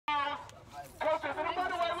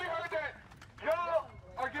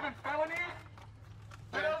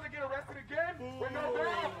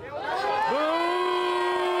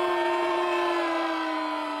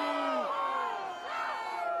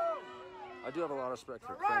do have a lot of respect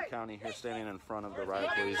for Frank County here, standing in front of the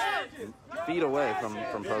riot police, feet away from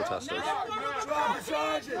protesters. Drop the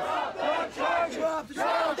charges! Drop the charges! Drop the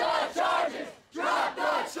charges! Drop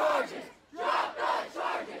the charges! Drop the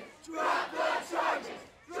charges! Drop the charges!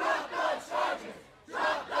 Drop the charges!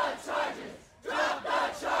 Drop the charges! Drop the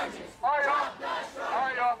charges! Hurry up!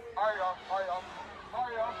 Hurry up! Hurry up! Hurry up!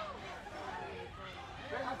 Hurry up!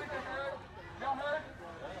 I think they heard. Y'all heard?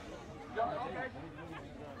 Y'all okay?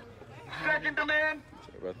 Second demand.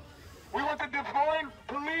 We want the Des Moines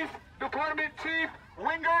Police Department Chief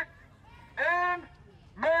Wingert and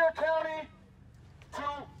Mayor County to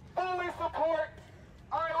fully support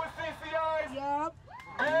Iowa CCI's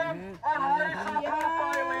ban on racial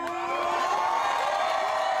profiling.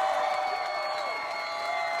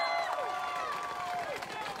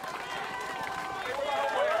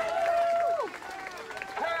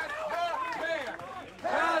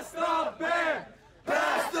 Pass the ban!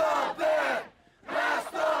 Pass the ban! Pass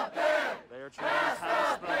the ban! They are trying to pass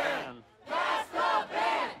the ban. Pass the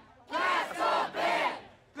ban! Pass the ban!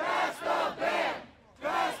 Pass the ban!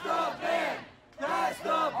 Pass the ban! Pass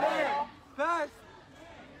the ban! Pass!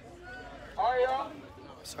 Hurry up.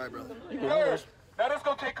 Sorry, brother. Third, now this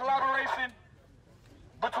gonna take collaboration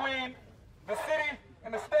between the city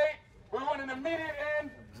and the state. We want an immediate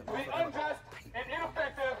end to the unjust and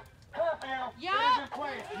ineffective curfew that is in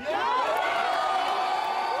place.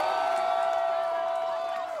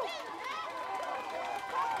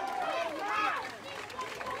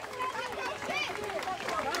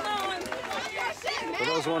 For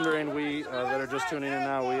those wondering, we that are just tuning in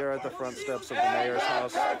now, we are at the front steps of the mayor's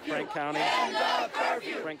house, Frank County.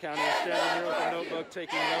 Frank County is standing here with a notebook,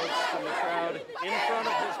 taking notes from the crowd in front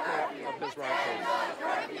of his riot police.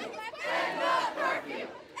 End the curfew!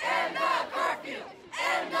 End the curfew!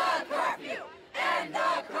 End the curfew! End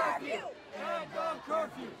the curfew! End the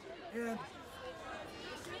curfew! And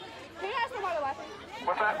Can you ask them why they're laughing?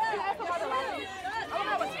 What's that? Can you ask them why they're laughing? I don't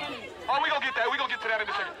know what's funny. Oh, we gonna get that. We gonna get to that in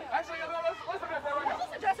a second. Actually, no, let's address that right now.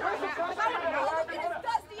 Let's address it right now. Because I want to know. Look at his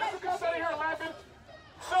dusty ass. Come out here laughing.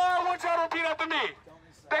 So I want y'all to repeat after me.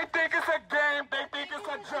 They think it's a game. They think it's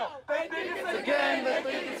a joke. They think it's a game. They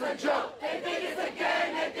think it's a joke. they think it's a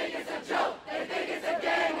game, they think it's a joke. They think it's a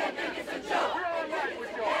game, they think it's a joke. We're all right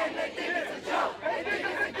with y'all. They think it's a joke. They think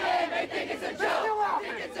it's a game, they think it's a joke. They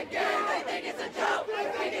think it's a game, they think it's a joke. They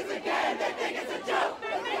think it's a game, they think it's a joke.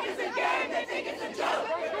 They think it's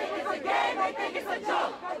a game, they think it's a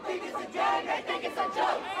joke. They think it's a game, they think it's a joke. They think it's a game, they think it's a joke.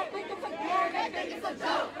 They think it's a game, they think it's a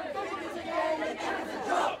joke. They think it's a game, they think it's a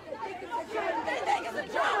joke. They think it's a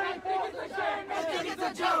joke. They think it's a game, they think it's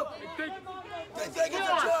a joke. They think it's a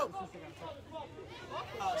joke.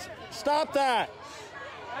 Stop that!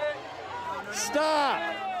 Stop!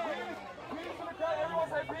 Everyone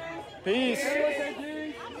say peace. Peace.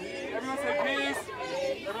 Everyone say peace.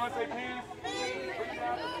 Everyone say peace.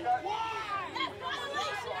 Everyone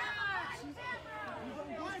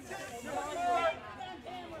say peace.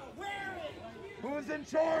 Who's in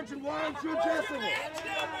charge and why aren't you addressing it?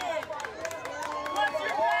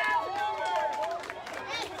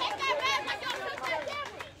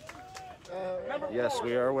 Yes,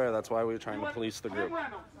 we are aware. That's why we're trying to police the group. Bring your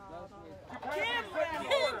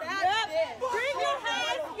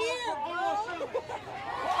hands here, bro.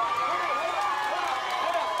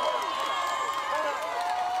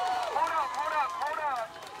 Hold up.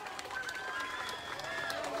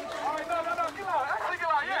 All right, no, get out. Actually, get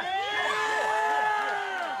out, yeah.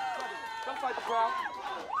 Don't fight the crowd.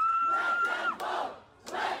 Let them vote!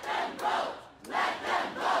 Let them vote! Let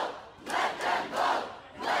them vote! Let them vote!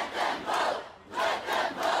 Let them vote! Let them vote! Let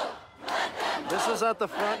them vote! This is at the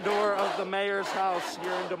front door of the mayor's house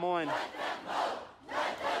here in Des Moines.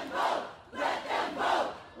 Let them vote! Let them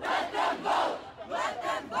vote! Let them vote! Let them vote! Let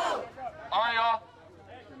them vote! All right, y'all.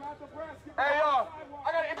 Hey, y'all.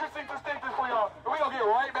 I got an interesting statistic for y'all. And we're going to get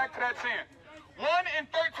right back to that chant. 1 in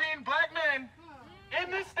 13 black men in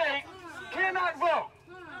this state cannot vote.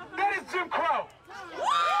 That is Jim Crow.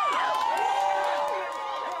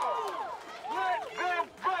 Let them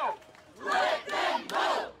vote. Let them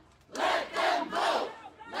vote! Let them vote!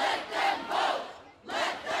 Let them vote!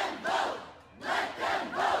 Let them vote! Let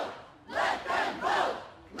them vote! Let them vote! Let them vote!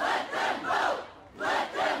 Let them vote!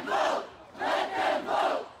 Let them vote! Let them vote!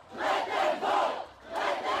 Let them vote! Let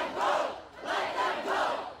them vote!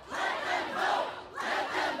 Let them vote! Let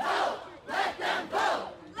them vote! Let them vote!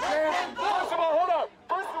 Let them vote! First of all, hold up.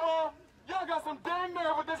 First of all, y'all got some dang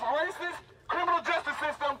nerve with this racist criminal justice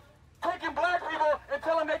system taking black people and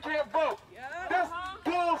telling they can't vote. That's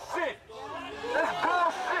bullshit. That's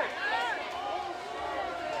bullshit.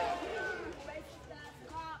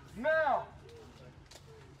 Now,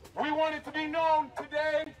 We want it to be known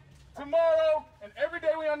today, tomorrow, and every day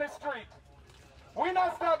we're on this street. We're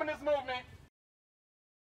not stopping this movement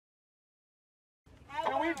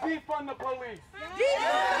till we defund the police.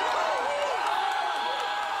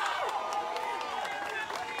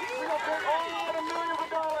 We're going to take all the millions of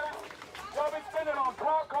dollars y'all been spending on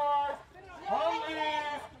cop cars,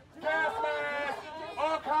 Humvees, gas masks,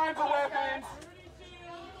 all kinds of weapons.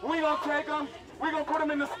 We're going to take them, we're going to put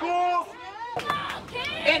them in the schools.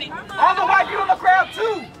 And all the white people in the crowd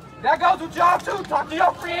too. That goes with y'all too. Talk to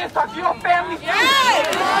your friends, talk to your family too.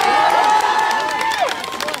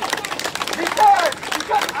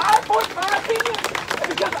 Because I voice my opinion,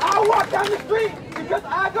 because I walk down the street, because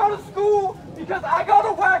I go to school, because I go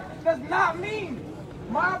to work, does not mean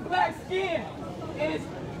my black skin is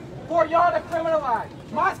for y'all to criminalize.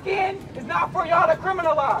 My skin is not for y'all to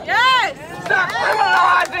criminalize. Yes! Stop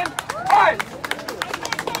criminalizing us.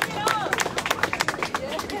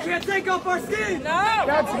 You can't take off our skin. No!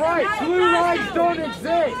 That's right. Blue lives don't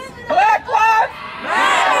exist. Black lives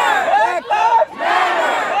matter. Black lives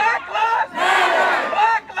matter. Black lives matter.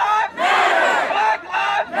 Black lives matter. Black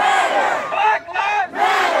lives matter.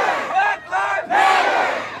 Black lives matter.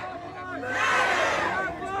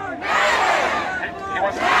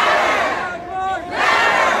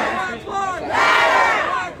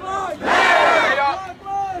 Black lives matter.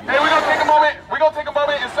 Hey, we're gonna take a moment. We're gonna take a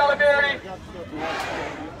moment in solidarity.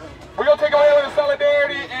 We're going to take a moment in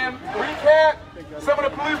solidarity and recap some of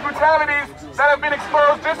the police brutalities that have been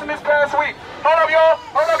exposed just in this past week. Hold up, y'all.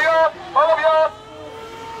 Hold up, y'all. Hold up, y'all.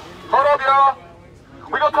 Hold up, y'all.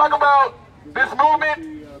 We're going to talk about this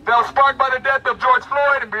movement that was sparked by the death of George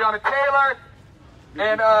Floyd and Breonna Taylor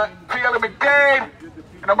and T.L. McDade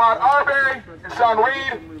and Ahmaud Arbery and Sean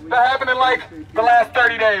Reed. That happened in like the last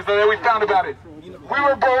 30 days that we found about it. We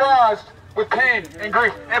were barraged with pain and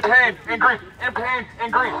grief, and pain and grief, and pain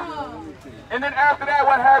and grief. And then after that,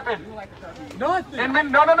 what happened? Nothing.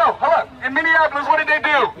 No, hold up. In Minneapolis, what did they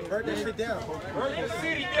do? Burn that shit down. Burn the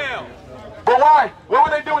city down. But why? What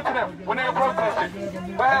were they doing to them when they were protesting?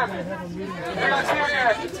 What happened? They got tear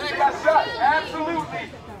gas. They got shot.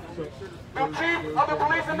 Absolutely. The chief of the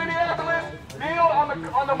police in Minneapolis kneeled on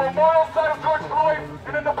the memorial site of George Floyd,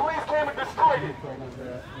 and then the police came and destroyed it.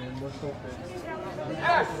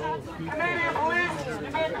 Yes, Canadian police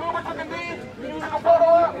in Vancouver took a knee, took a photo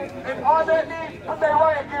up, and on that knee put their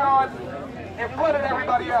riot gear on and flooded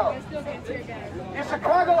everybody out. In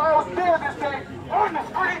Chicago, I was there this day on the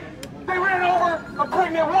street. They ran over a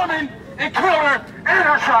pregnant woman and killed her and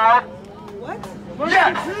her child. What?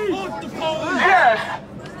 Yes. Yes.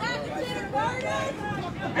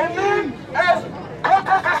 And then, as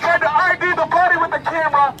protesters tried to ID the body with the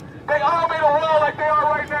camera, they all made a wall like they are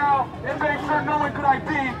right now and made sure no one could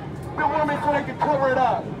ID the woman so they could cover it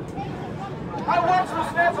up. I watched them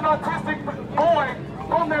snatch an autistic boy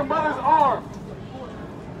from their mother's arm.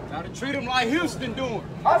 Gotta treat them like Houston doing.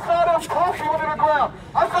 I saw them push people to the ground.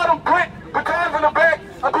 I saw them put batons in the back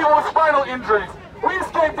of people with spinal injuries. We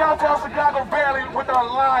escaped downtown Chicago barely with our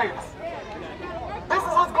lives. This is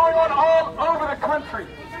what's going on all over the country.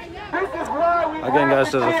 This is why we Again,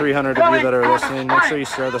 guys, to the 300 of you that are listening, make sure you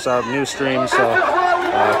share this out, new stream, so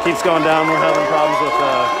keeps going down. We're having problems with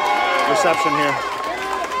reception here.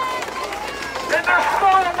 And there's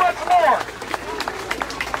so much more.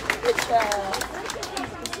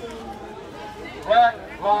 Black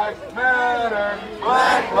lives matter.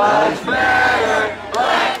 Black lives matter.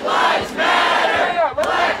 Black lives matter.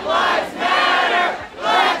 Black lives matter.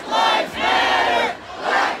 Black lives matter.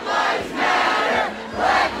 Black lives matter.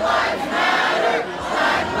 Black lives matter.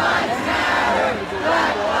 Black lives matter.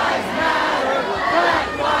 Black lives matter.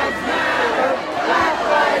 Black lives matter. Black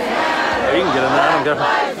lives matter. You can get in there. I don't care.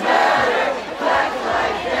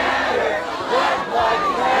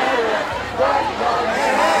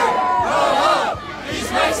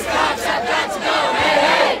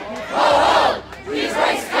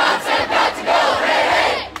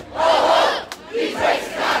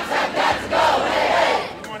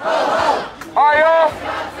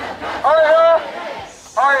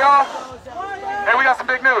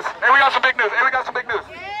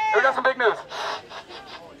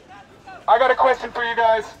 I got a question for you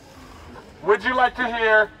guys. Would you like to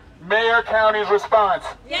hear Mayor Cownies' response?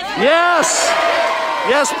 Yes!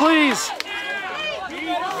 Yes, please!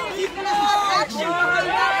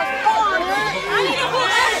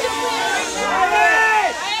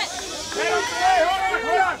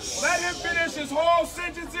 Let him finish his whole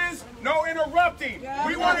sentences. No interrupting.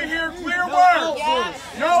 We want to hear clear words.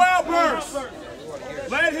 No outbursts.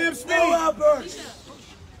 Let him speak. No outbursts.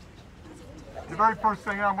 The very first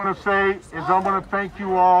thing I'm going to say is I'm going to thank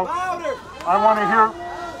you all. I want to hear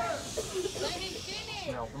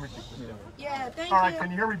Yeah, thank All right, you. can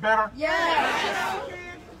you hear me better? Yes.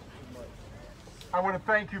 I want to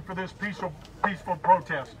thank you for this peaceful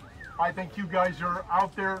protest. I think you guys are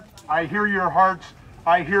out there. I hear your hearts.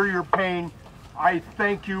 I hear your pain. I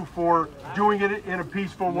thank you for doing it in a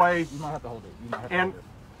peaceful way. You might have to hold it.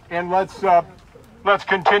 And let's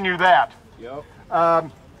continue that. Yep.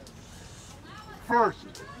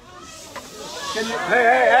 First, can you,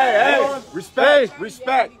 Hey! Respect!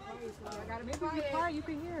 Respect!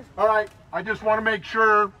 all right, I just want to make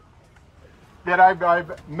sure that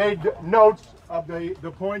I've made notes of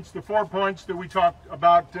the points, the 4 points that we talked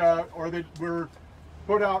about or that were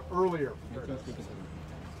put out earlier.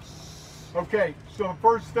 Okay, so the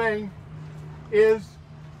first thing is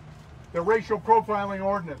the racial profiling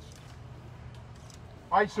ordinance.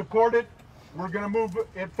 I support it. We're going to move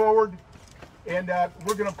it forward, and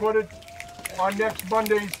we're going to put it on next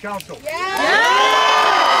Monday's council. We'll be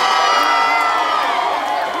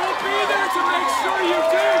there to make sure you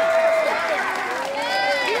do.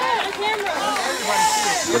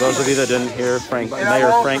 For those of you that didn't hear,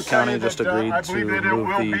 Mayor Frank County just agreed to move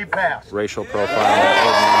the racial profiling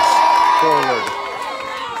ordinance forward.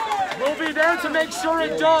 We'll be there to make sure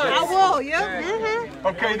it does. I will, yeah.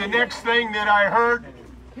 Okay, the next thing that I heard,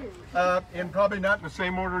 and probably not in the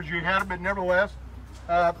same order as you had it, but nevertheless,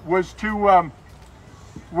 was to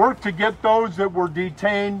work to get those that were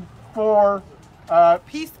detained for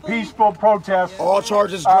peaceful protests. All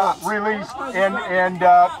charges dropped. Released and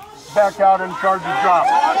back out and charges dropped.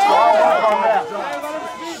 So I'll work on that.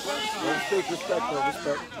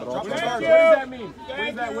 What does that mean?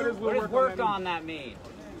 What does work on that mean?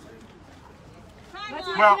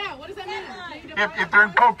 Well, What does that mean? if they're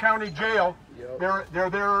in Polk County Jail, they're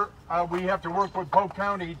there. We have to work with Polk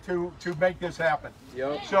County to make this happen.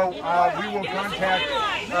 Yep. So we will contact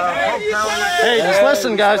Polk County. Hey, just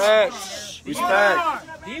listen, guys. Respect.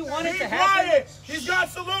 Do you want it Be to happen? quiet. He's got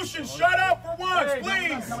solutions. Shut up for once,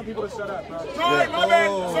 please. Sorry, my bad.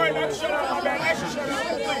 Sorry, not shut up. My bad. Actually, shut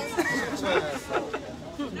up,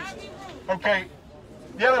 please. Okay.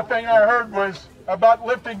 The other thing I heard was about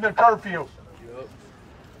lifting the curfew.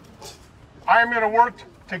 I'm going to work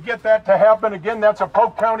to get that to happen. Again, that's a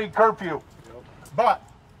Polk County curfew. But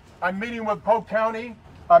I'm meeting with Polk County.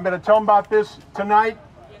 I'm going to tell them about this tonight.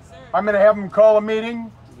 I'm going to have them call a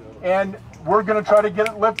meeting, and we're going to try to get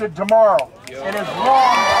it lifted tomorrow. And as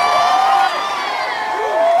long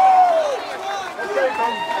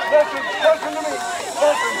listen to me.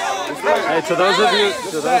 Hey, to those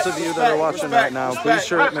of you that are watching right now, please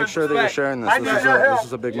make sure that you're sharing this. This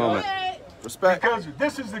is a big moment. Respect. Because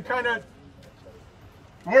this is the kind of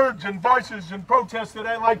words and voices and protests that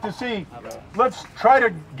I like to see. Let's try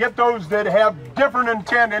to get those that have different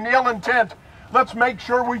intent and ill intent. Let's make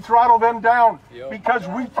sure we throttle them down, because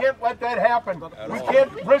we can't let that happen. We can't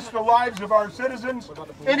risk the lives of our citizens,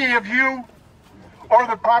 any of you, or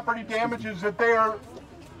the property damages that they are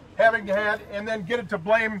having had, and then get it to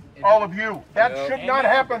blame all of you. That should not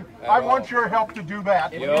happen. I want your help to do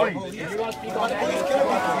that, please.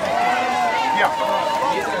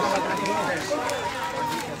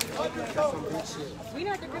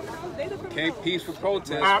 Okay, peaceful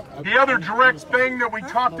protest. The other direct thing that we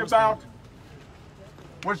talked about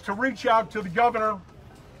was to reach out to the governor,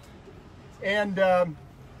 and I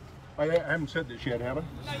haven't said this yet, have I?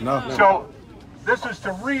 No. So this is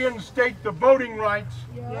to reinstate the voting rights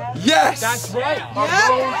Yes. That's right. of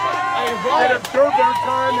those that have served their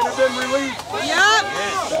time and have been released.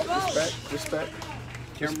 Respect.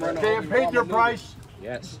 They have paid their price.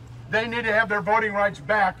 Yes. They need to have their voting rights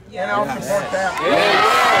back, and I'll support that.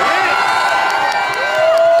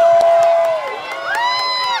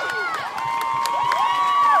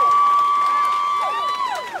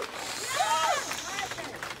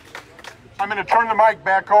 I'm going to turn the mic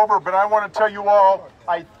back over, but I want to tell you all,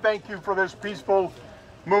 I thank you for this peaceful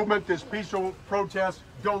movement, this peaceful protest.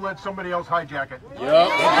 Don't let somebody else hijack it.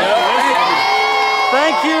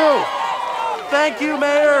 Thank you. Thank you,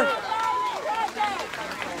 Mayor.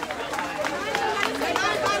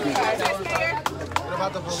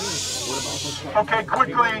 Okay,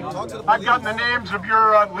 quickly, I've gotten the names of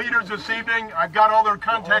your leaders this evening. I've got all their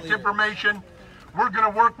contact information. We're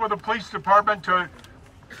going to work with the police department to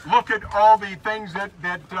look at all the things that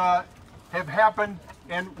have happened,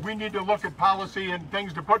 and we need to look at policy and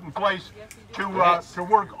things to put in place to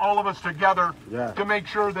work all of us together to make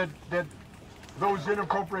sure that those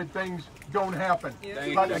inappropriate things don't happen.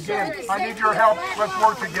 But again, I need your help. Let's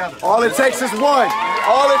work together. All it takes is one.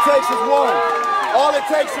 All it takes is one. All it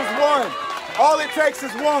takes is one. All it takes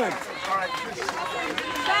is one. Say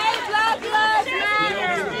Black Lives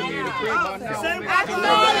Matter.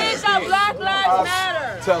 Acknowledge that Black Lives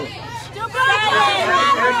Matter. Tell him.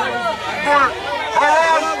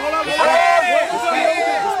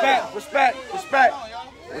 Respect.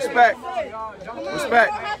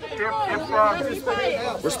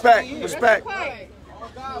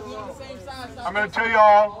 I'm going to tell you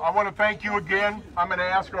all, I want to thank you again. I'm going to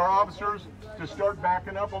ask our officers to start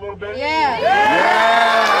backing up a little bit.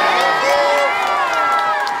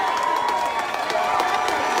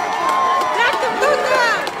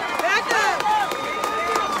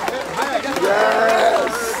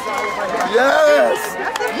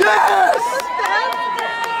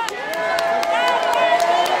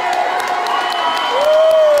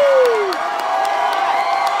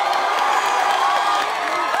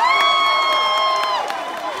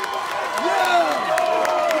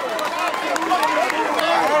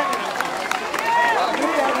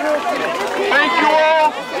 Thank you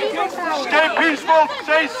all. Stay peaceful.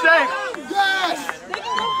 Stay safe.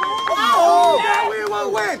 We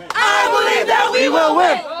will win. I believe that we will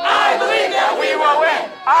win. I believe that we will win.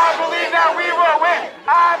 I believe that we will win.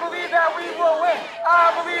 I believe that we will win.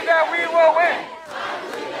 I believe that we will win.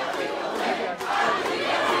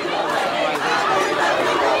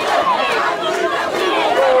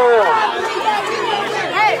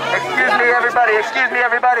 Excuse me, everybody. Excuse me,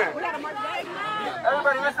 everybody.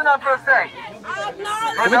 Everybody, listen up for a sec.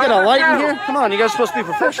 Can we get a light in here? Come on, you guys are supposed to be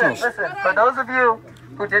professionals. Listen, for those of you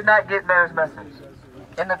who did not get Mayor's message,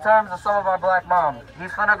 in the terms of some of our black moms,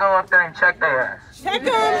 he's gonna go up there and check their ass. Check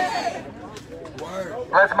them.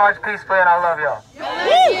 Let's march peacefully, and I love y'all.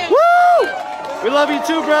 Woo! We love you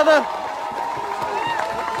too, brother.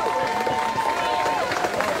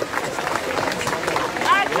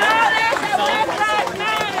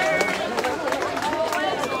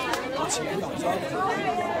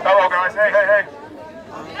 Hello, guys. Hey.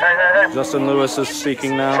 Justin Lewis is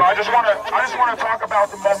speaking now. So I just want to talk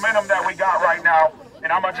about the momentum that we got right now,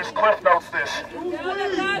 and I'm gonna just cliff notes this.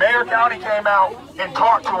 Mayor County came out and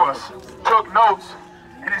talked to us, took notes,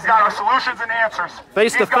 and he's got our solutions and answers.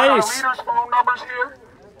 Face to He's got our face. leaders' phone numbers here,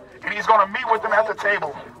 and he's gonna meet with them at the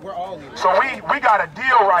table. So we got a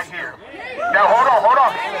deal right here. Now hold on.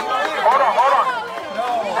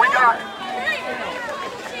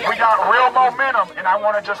 We got real momentum, and I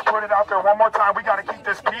want to just put it out there one more time. We got to keep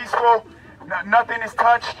this peaceful. Nothing is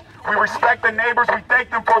touched. We respect the neighbors. We thank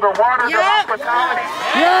them for their water, their hospitality.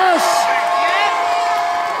 Yes!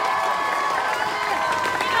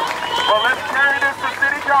 But let's carry this to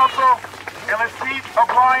City Council, and let's keep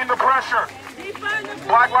applying the pressure.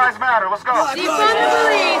 Black Lives Matter. Let's go. Defund the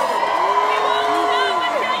police.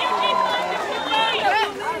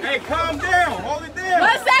 Hey, calm down. Hold it down. 1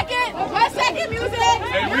 second. 1 second, music.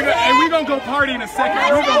 And we gonna go party in a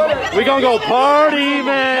second. We gonna go party,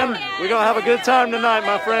 man. We gonna have a good time tonight,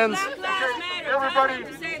 my friends. Everybody.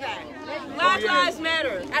 Black Lives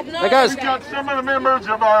Matter. Hey, guys. We've got some of the members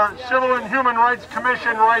of our Civil and Human Rights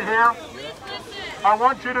Commission right here. I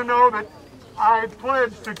want you to know that I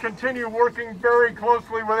pledge to continue working very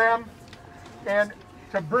closely with them and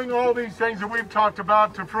to bring all these things that we've talked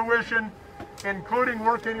about to fruition, including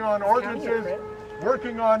working on ordinances,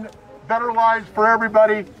 working on better lives for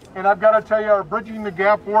everybody. And I've got to tell you, our Bridging the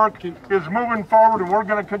Gap work is moving forward, and we're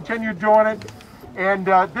going to continue doing it. And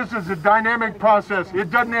this is a dynamic process.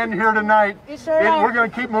 It doesn't end here tonight. We're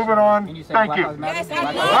going to keep moving on. Thank you. Yes,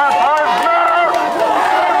 Black Lives Matter!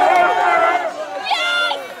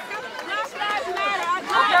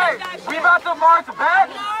 Okay, we about to march back.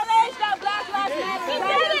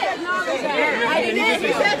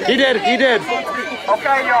 He did.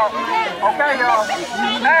 Okay, y'all.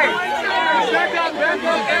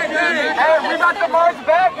 Hey, we about to march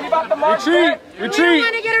back. Retreat.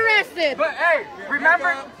 Want to get arrested. But hey,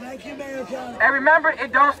 remember,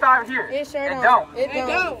 it don't stop here. It sure It don't. don't. It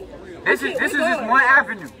don't. This is just one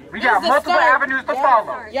avenue. We got This is the multiple start. avenues to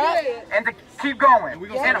follow. Yep. And to keep going.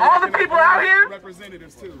 And all the people out here,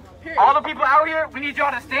 Representatives too. we need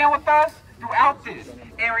y'all to stand with us throughout this.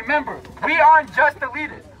 And remember, we aren't just the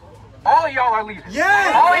leaders. All of y'all are leaders.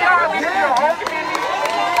 Yeah. All of y'all are leaders in your own community.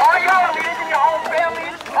 All y'all are leaders in your own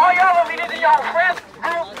families. All y'all are leaders in your own friends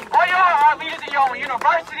group. All y'all are leaders in your own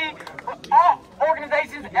university. All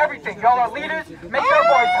organizations, everything. Y'all are leaders. Make your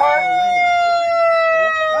voice heard.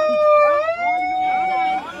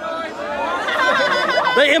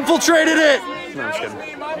 They infiltrated it. No, I'm just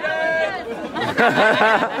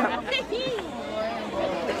kidding.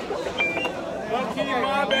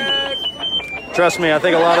 Trust me, I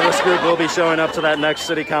think a lot of this group will be showing up to that next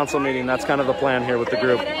city council meeting. That's kind of the plan here with the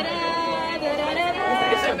group.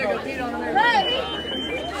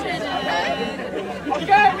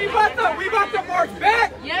 Okay, we about to march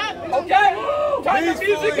back. Yep. Okay, turn the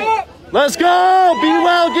music up. Let's go! Be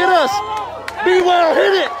well, get us! Be well,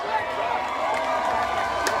 hit it!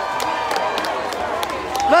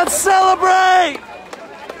 Let's celebrate!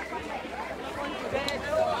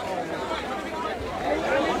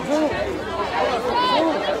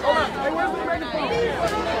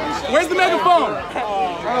 Where's the megaphone?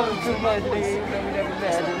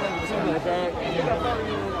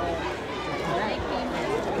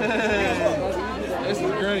 This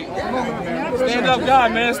is great. Stand up guy,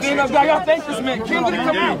 man. Stand up guy. Y'all thank this man. Kim didn't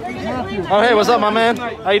come out. Oh, hey, what's up, my man?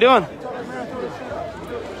 How you doing?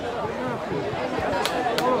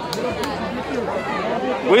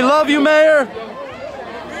 We love you, Mayor.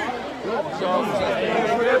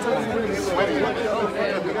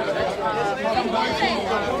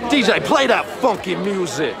 DJ, play that funky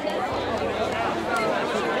music.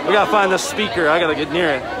 We gotta find this speaker. I gotta get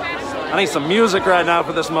near it. I need some music right now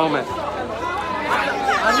for this moment.